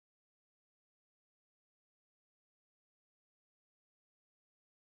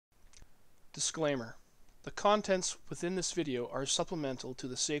Disclaimer: the contents within this video are supplemental to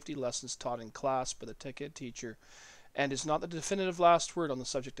the safety lessons taught in class by the tech ed teacher and is not the definitive last word on the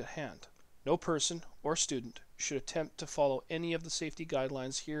subject at hand. No person or student should attempt to follow any of the safety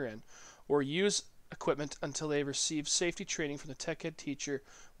guidelines herein or use equipment until they have received safety training from the tech ed teacher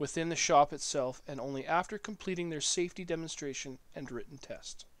within the shop itself and only after completing their safety demonstration and written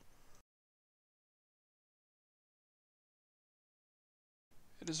test.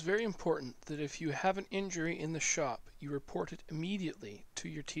 It is very important that if you have an injury in the shop, you report it immediately to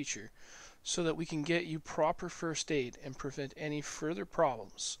your teacher so that we can get you proper first aid and prevent any further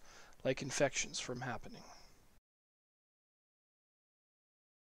problems like infections from happening.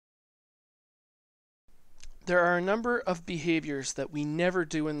 There are a number of behaviors that we never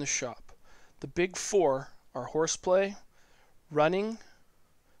do in the shop. The big four are horseplay, running,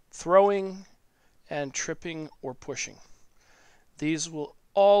 throwing, and tripping or pushing. These will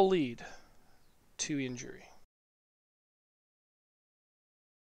all lead to injury.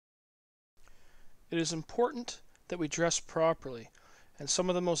 It is important that we dress properly, and some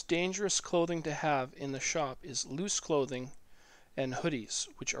of the most dangerous clothing to have in the shop is loose clothing and hoodies,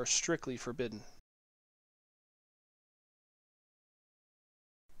 which are strictly forbidden.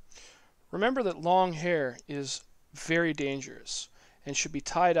 Remember that long hair is very dangerous and should be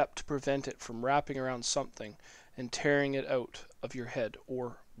tied up to prevent it from wrapping around something and tearing it out of your head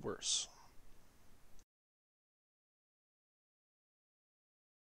or worse.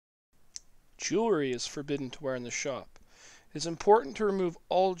 Jewelry is forbidden to wear in the shop. It is important to remove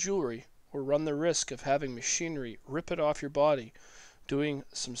all jewelry or run the risk of having machinery rip it off your body, doing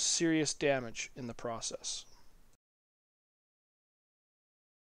some serious damage in the process.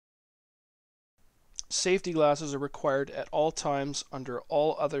 Safety glasses are required at all times under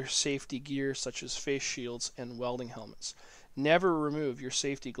all other safety gear such as face shields and welding helmets. Never remove your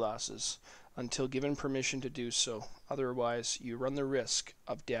safety glasses until given permission to do so, otherwise you run the risk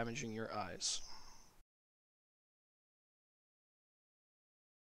of damaging your eyes.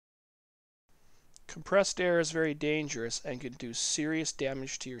 Compressed air is very dangerous and can do serious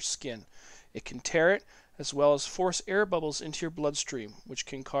damage to your skin. It can tear it as well as force air bubbles into your bloodstream, which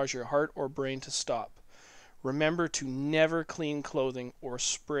can cause your heart or brain to stop. Remember to never clean clothing or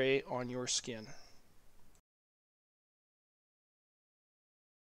spray on your skin.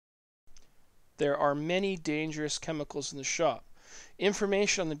 There are many dangerous chemicals in the shop.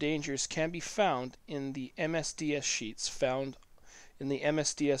 Information on the dangers can be found in the MSDS sheets found in the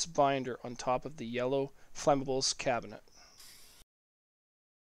MSDS binder on top of the yellow flammables cabinet.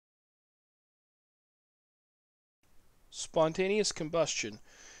 Spontaneous combustion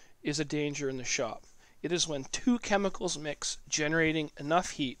is a danger in the shop. It is when two chemicals mix, generating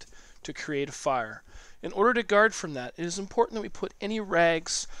enough heat to create a fire. In order to guard from that, it is important that we put any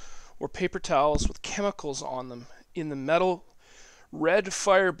rags or paper towels with chemicals on them in the metal red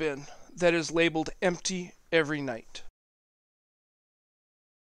fire bin that is labeled empty every night.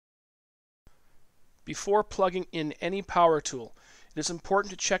 Before plugging in any power tool, it is important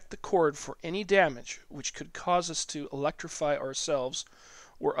to check the cord for any damage which could cause us to electrify ourselves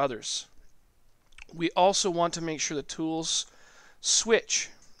or others. We also want to make sure the tool's switch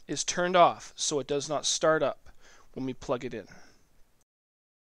is turned off so it does not start up when we plug it in.